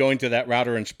digitally is going to that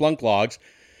router and Splunk logs.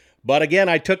 But again,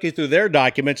 I took you through their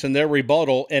documents and their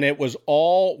rebuttal, and it was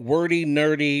all wordy,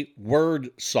 nerdy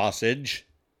word sausage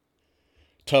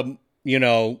to,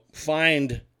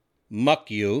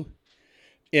 muck you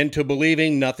into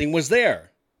believing nothing was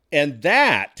there. And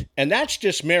that's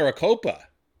just Maricopa,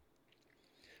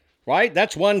 right?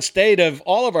 That's one state of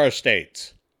all of our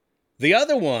states. The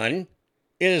other one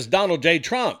is Donald J.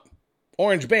 Trump,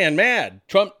 Orange Band Mad,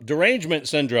 Trump derangement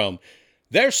syndrome.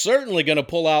 They're certainly going to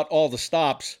pull out all the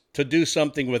stops to do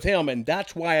something with him, and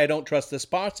that's why I don't trust this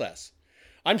process.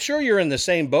 I'm sure you're in the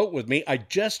same boat with me. I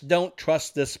just don't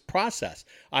trust this process.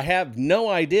 I have no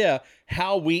idea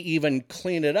how we even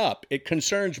clean it up. It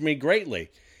concerns me greatly.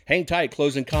 Hang tight,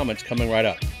 closing comments coming right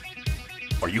up.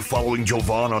 Are you following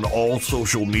Jovan on all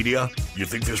social media? You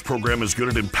think this program is good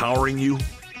at empowering you?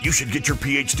 You should get your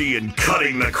PhD in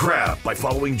cutting the crap by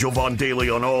following Jovan daily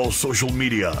on all social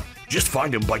media. Just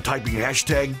find him by typing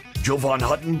hashtag Jovan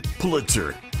Hutton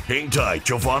Pulitzer. Hang tight,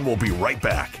 Jovan will be right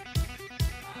back.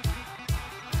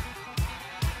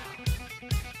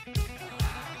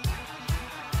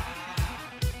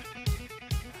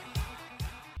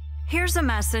 Here's a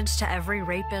message to every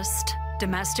rapist,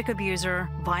 domestic abuser,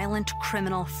 violent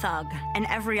criminal thug, and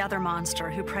every other monster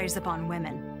who preys upon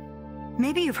women.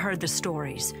 Maybe you've heard the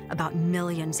stories about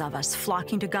millions of us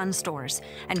flocking to gun stores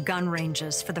and gun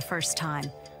ranges for the first time,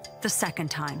 the second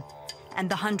time, and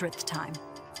the 100th time.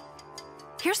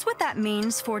 Here's what that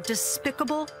means for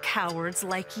despicable cowards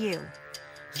like you.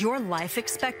 Your life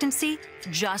expectancy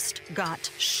just got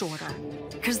shorter.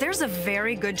 Because there's a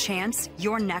very good chance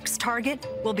your next target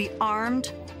will be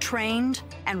armed, trained,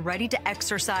 and ready to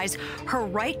exercise her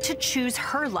right to choose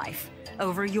her life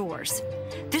over yours.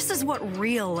 This is what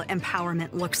real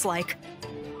empowerment looks like.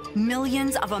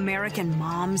 Millions of American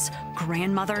moms,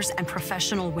 grandmothers, and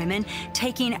professional women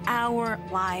taking our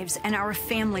lives and our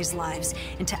families' lives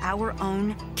into our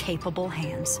own capable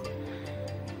hands.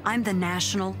 I'm the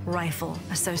National Rifle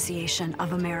Association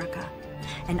of America,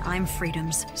 and I'm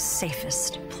freedom's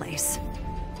safest place.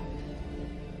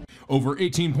 Over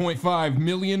 18.5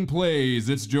 million plays,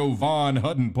 it's Jovan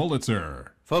Hutton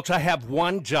Pulitzer. Folks, I have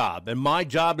one job, and my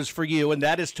job is for you, and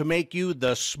that is to make you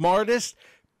the smartest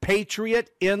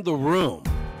patriot in the room.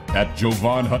 At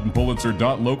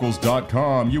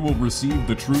JovanHuttonPulitzer.locals.com, you will receive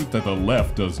the truth that the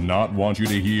left does not want you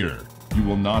to hear. You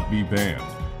will not be banned.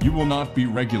 You will not be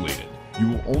regulated. You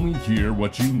will only hear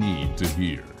what you need to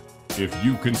hear. If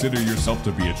you consider yourself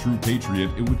to be a true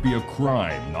patriot, it would be a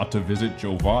crime not to visit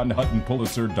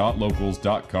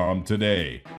JovanHuttonPulitzer.locals.com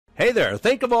today. Hey there,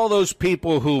 think of all those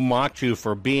people who mocked you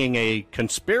for being a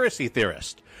conspiracy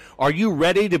theorist. Are you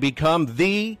ready to become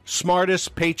the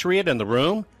smartest patriot in the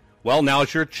room? Well,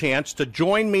 now's your chance to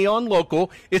join me on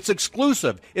Local. It's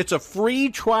exclusive. It's a free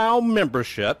trial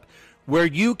membership where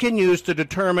you can use to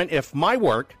determine if my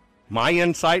work, my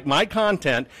insight, my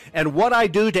content, and what I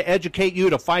do to educate you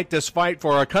to fight this fight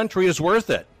for our country is worth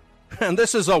it. And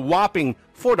this is a whopping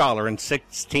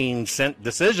 $4.16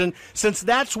 decision, since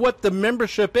that's what the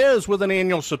membership is with an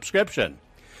annual subscription.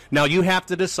 Now, you have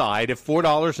to decide if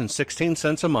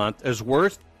 $4.16 a month is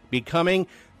worth becoming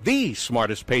the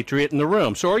smartest patriot in the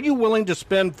room. So are you willing to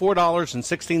spend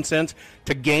 $4.16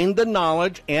 to gain the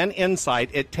knowledge and insight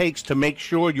it takes to make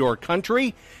sure your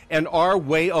country and our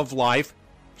way of life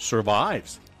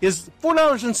survives? Is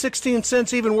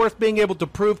 $4.16 even worth being able to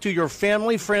prove to your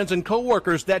family, friends, and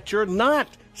coworkers that you're not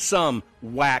some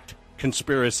whacked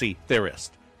conspiracy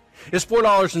theorist? Is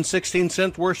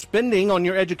 $4.16 worth spending on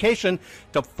your education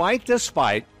to fight this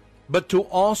fight, but to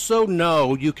also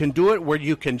know you can do it where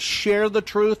you can share the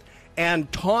truth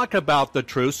and talk about the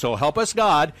truth, so help us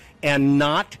God, and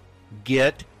not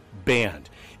get banned?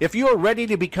 If you are ready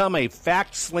to become a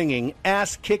fact-slinging,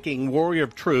 ass-kicking warrior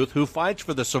of truth who fights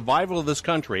for the survival of this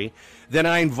country, then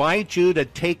I invite you to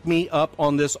take me up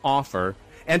on this offer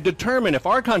and determine if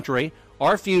our country,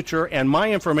 our future, and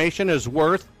my information is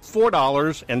worth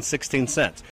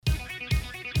 $4.16.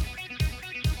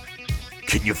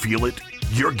 Can you feel it?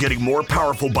 You're getting more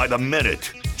powerful by the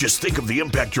minute. Just think of the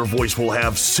impact your voice will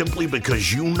have simply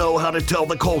because you know how to tell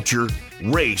the culture,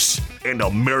 race, and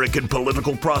American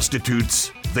political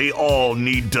prostitutes they all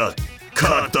need to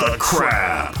cut the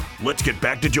crap. Let's get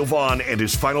back to Jovan and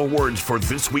his final words for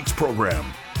this week's program.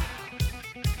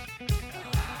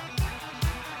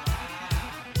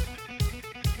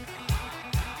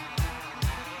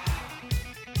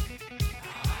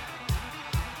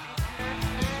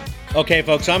 Okay,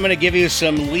 folks, I'm going to give you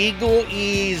some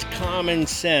legalese common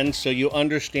sense so you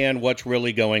understand what's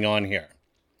really going on here.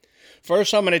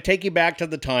 First, I'm going to take you back to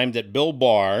the time that Bill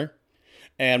Barr,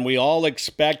 and we all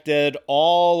expected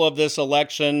all of this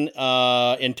election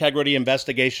integrity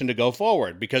investigation to go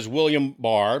forward because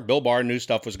Bill Barr knew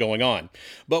stuff was going on.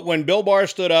 But when Bill Barr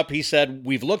stood up, he said,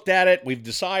 we've looked at it, we've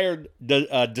decided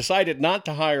not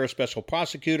to hire a special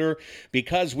prosecutor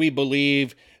because we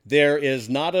believe there is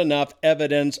not enough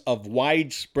evidence of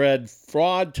widespread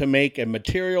fraud to make a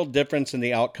material difference in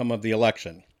the outcome of the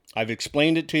election. I've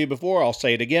explained it to you before. I'll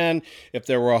say it again. If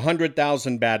there were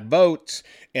 100,000 bad votes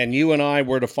and you and I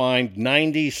were to find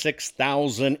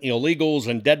 96,000 illegals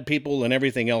and dead people and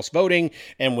everything else voting,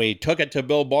 and we took it to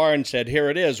Bill Barr and said, here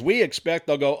it is, we expect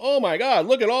they'll go, oh my God,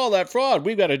 look at all that fraud.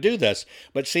 We've got to do this.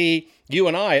 But see, you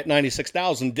and I at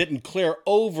 96,000 didn't clear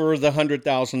over the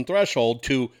 100,000 threshold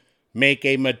to make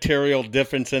a material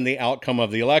difference in the outcome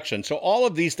of the election. So all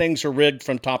of these things are rigged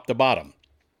from top to bottom.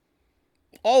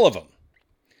 All of them.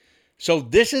 So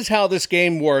this is how this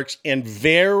game works in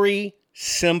very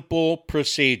simple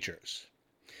procedures.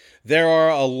 There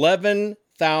are 11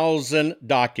 11,000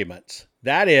 documents.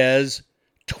 That is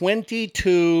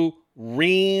 22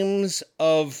 reams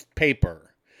of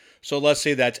paper. So let's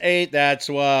see, that's 8, that's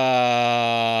 4,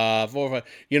 5,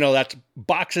 that's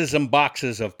boxes and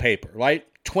boxes of paper, right?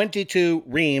 22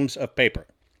 reams of paper.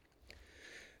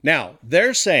 Now,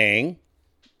 they're saying,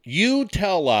 you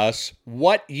tell us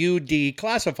what you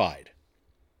declassified.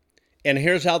 And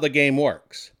here's how the game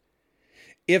works.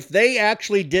 If they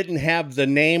actually didn't have the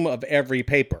name of every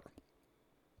paper,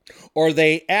 or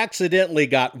they accidentally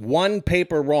got one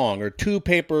paper wrong or two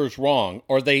papers wrong,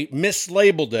 or they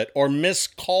mislabeled it or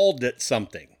miscalled it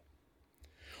something,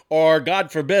 or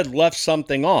God forbid left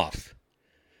something off,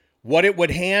 what it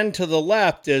would hand to the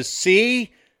left is,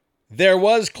 see, there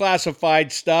was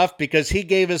classified stuff because he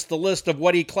gave us the list of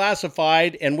what he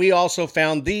classified, and we also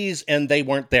found these and they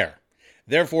weren't there.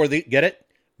 Therefore, get it?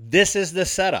 This is the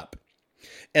setup.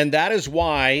 And that is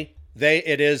why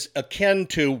it is akin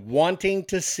to wanting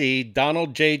to see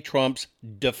Donald J. Trump's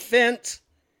defense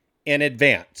in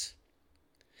advance.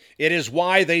 It is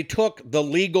why they took the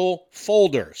legal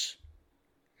folders.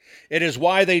 It is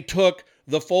why they took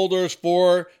the folders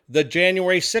for the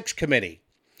January 6th committee.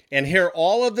 And here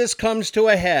all of this comes to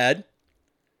a head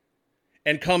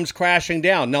and comes crashing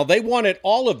down. Now, they wanted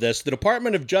all of this. The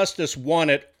Department of Justice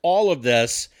wanted all of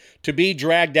this to be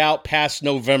dragged out past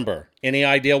November. Any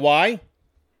idea why?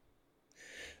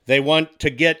 They want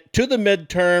to get to the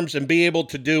midterms and be able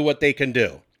to do what they can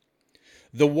do.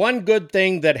 The one good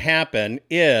thing that happened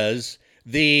is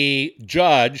the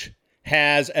judge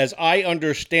has, as I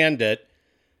understand it,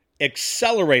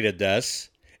 accelerated this.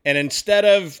 And instead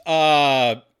of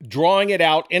drawing it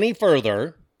out any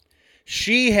further,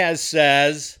 she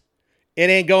says, it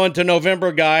ain't going to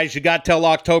November, guys. You got till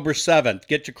October 7th.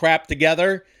 Get your crap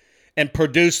together and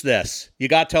produce this. You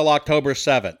got till October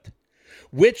 7th,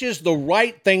 which is the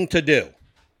right thing to do.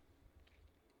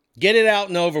 Get it out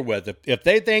and over with. If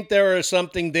they think there is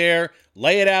something there,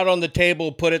 lay it out on the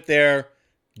table, put it there,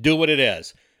 do what it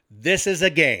is. This is a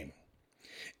game.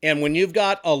 And when you've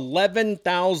got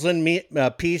 11,000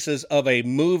 pieces of a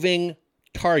moving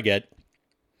target,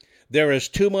 there is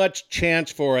too much chance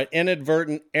for an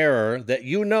inadvertent error that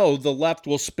the left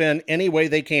will spin any way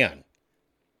they can.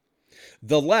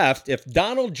 The left, if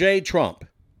Donald J. Trump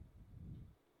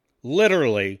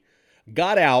literally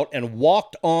got out and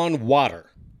walked on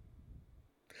water,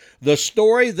 the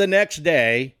story the next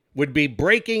day would be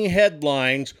breaking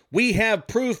headlines. We have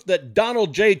proof that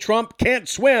Donald J. Trump can't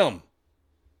swim.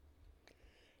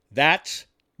 That's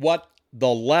what the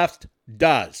left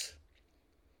does.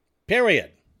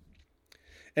 Period.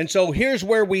 And so here's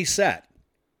where we sit.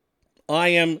 I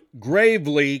am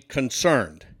gravely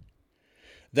concerned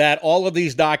that all of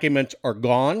these documents are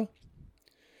gone,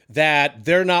 that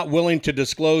they're not willing to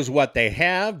disclose what they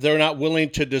have. They're not willing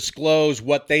to disclose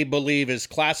what they believe is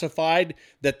classified,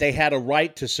 that they had a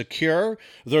right to secure.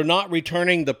 They're not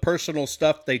returning the personal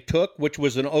stuff they took, which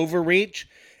was an overreach.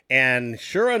 And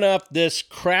sure enough, this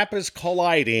crap is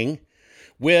colliding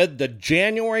with the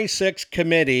January 6th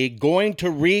committee going to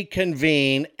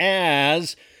reconvene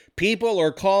as people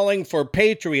are calling for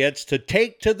patriots to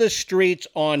take to the streets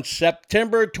on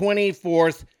September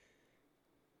 24th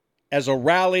as a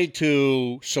rally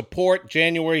to support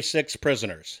January 6th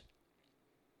prisoners.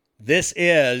 This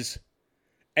is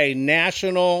a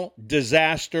national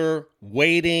disaster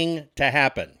waiting to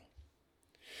happen.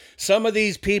 Some of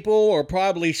these people are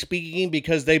probably speaking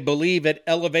because they believe it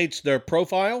elevates their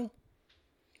profile.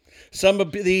 Some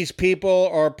of these people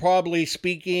are probably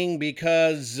speaking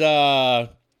because, they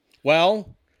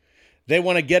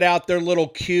want to get out their little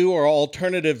Q or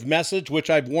alternative message, which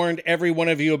I've warned every one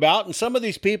of you about. And some of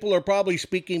these people are probably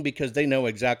speaking because they know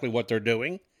exactly what they're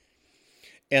doing.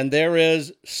 And there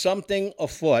is something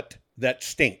afoot that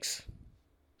stinks.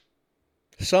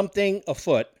 Something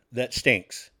afoot that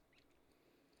stinks.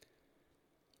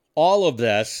 All of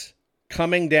this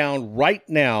coming down right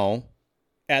now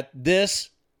at this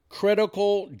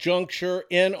critical juncture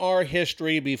in our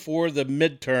history before the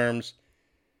midterms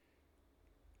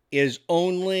is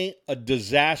only a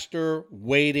disaster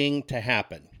waiting to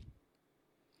happen.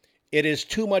 It is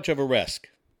too much of a risk.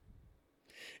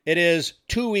 It is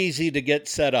too easy to get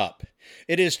set up.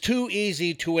 It is too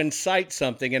easy to incite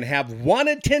something and have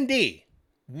one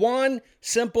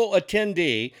simple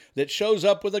attendee that shows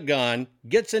up with a gun,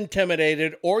 gets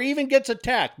intimidated, or even gets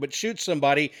attacked, but shoots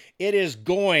somebody. It is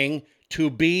going to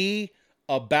be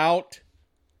about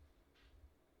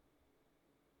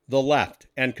the left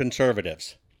and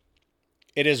conservatives.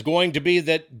 It is going to be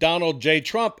that Donald J.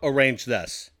 Trump arranged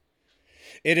this.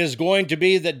 It is going to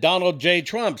be that Donald J.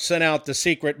 Trump sent out the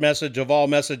secret message of all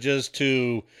messages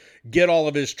to get all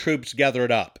of his troops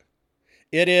gathered up.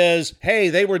 It is, hey,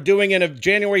 they were doing it of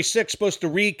January 6th, supposed to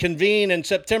reconvene in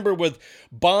September with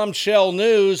bombshell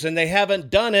news, and they haven't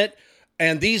done it,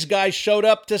 and these guys showed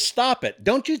up to stop it.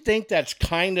 Don't you think that's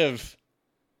kind of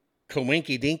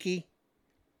coinky-dinky?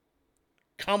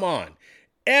 Come on.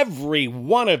 Every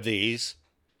one of these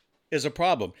is a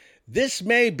problem. This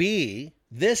may be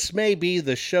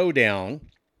the showdown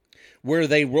where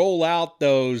they roll out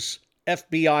those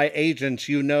FBI agents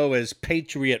you know as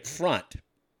Patriot Front.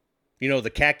 You know,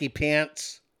 the khaki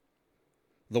pants,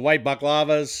 the white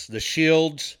baklavas, the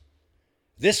shields.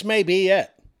 This may be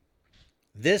it.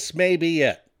 This may be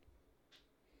it.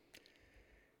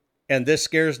 And this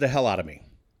scares the hell out of me.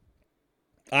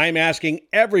 I'm asking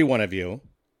every one of you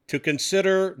to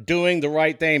consider doing the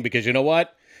right thing, because you know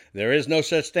what? There is no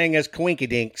such thing as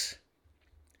coinkydinks.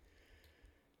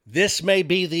 This may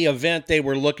be the event they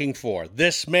were looking for.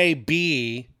 This may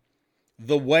be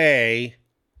the way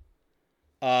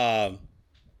they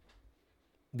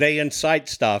incite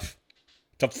stuff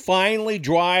to finally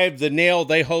drive the nail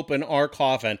they hope in our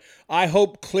coffin. I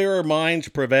hope clearer minds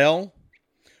prevail.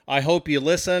 I hope you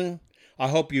listen. I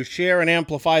hope you share and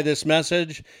amplify this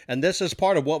message. And this is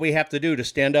part of what we have to do to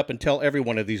stand up and tell every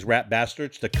one of these rat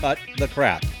bastards to cut the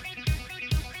crap.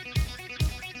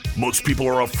 Most people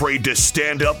are afraid to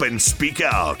stand up and speak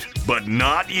out, but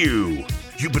not you.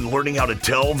 You've been learning how to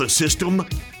tell the system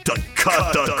to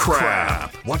cut the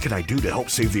crap. What can I do to help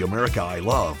save the America I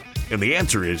love? And the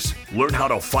answer is learn how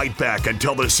to fight back and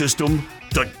tell the system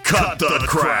to cut the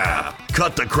crap.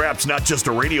 Cut the Crap's not just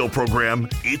a radio program,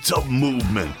 it's a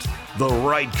movement. The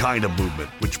right kind of movement,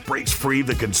 which breaks free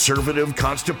the conservative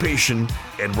constipation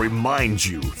and reminds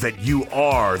you that you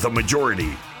are the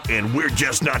majority. And we're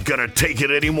just not gonna take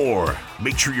it anymore.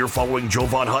 Make sure you're following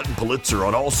Jovan Hutton Pulitzer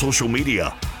on all social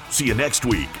media. See you next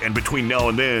week, and between now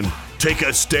and then, take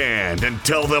a stand and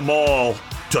tell them all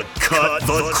to cut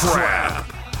the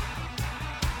crap.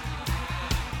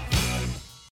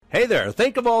 Hey there,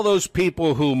 think of all those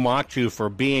people who mocked you for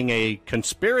being a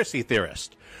conspiracy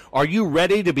theorist. Are you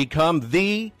ready to become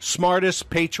the smartest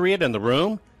patriot in the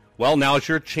room? Well, now's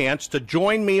your chance to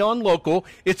join me on Local.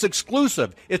 It's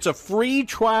exclusive. It's a free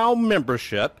trial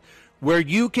membership where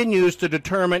you can use to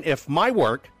determine if my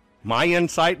work, my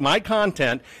insight, my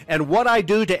content, and what I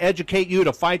do to educate you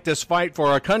to fight this fight for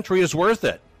our country is worth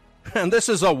it. And this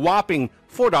is a whopping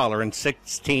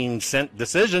 $4.16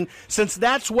 decision, since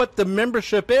that's what the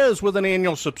membership is with an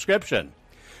annual subscription.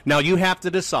 Now, you have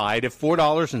to decide if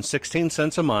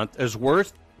 $4.16 a month is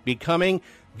worth becoming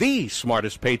the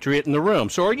smartest patriot in the room.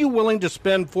 So are you willing to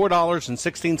spend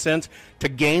 $4.16 to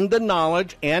gain the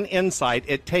knowledge and insight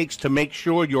it takes to make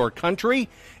sure your country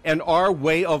and our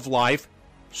way of life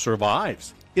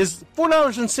survives? Is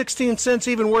 $4.16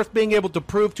 even worth being able to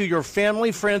prove to your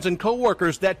family, friends, and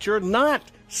coworkers that you're not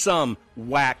some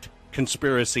whacked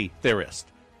conspiracy theorist?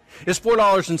 Is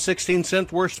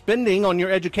 $4.16 worth spending on your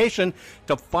education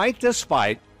to fight this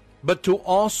fight, but to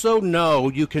also know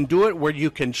you can do it where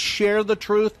you can share the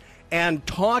truth and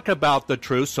talk about the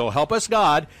truth, so help us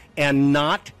God, and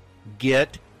not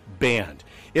get banned?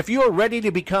 If you are ready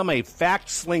to become a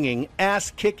fact-slinging,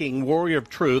 ass-kicking warrior of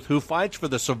truth who fights for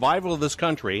the survival of this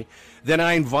country, then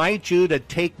I invite you to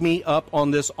take me up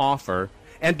on this offer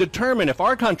and determine if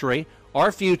our country,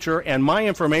 our future, and my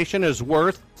information is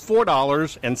worth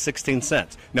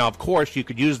 $4.16. Now, of course, you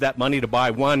could use that money to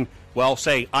buy one, well,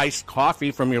 say, iced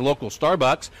coffee from your local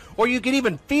Starbucks, or you could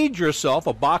even feed yourself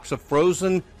a box of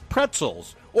frozen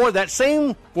pretzels. Or that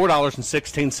same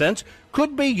 $4.16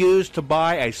 could be used to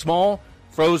buy a small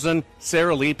frozen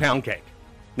Sara Lee pound cake.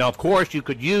 Now, of course, you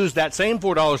could use that same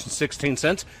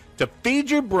 $4.16 to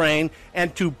feed your brain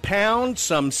and to pound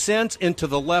some sense into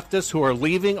the leftists who are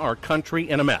leaving our country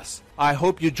in a mess. I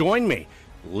hope you join me.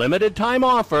 Limited time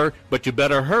offer, but you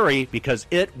better hurry because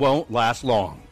it won't last long.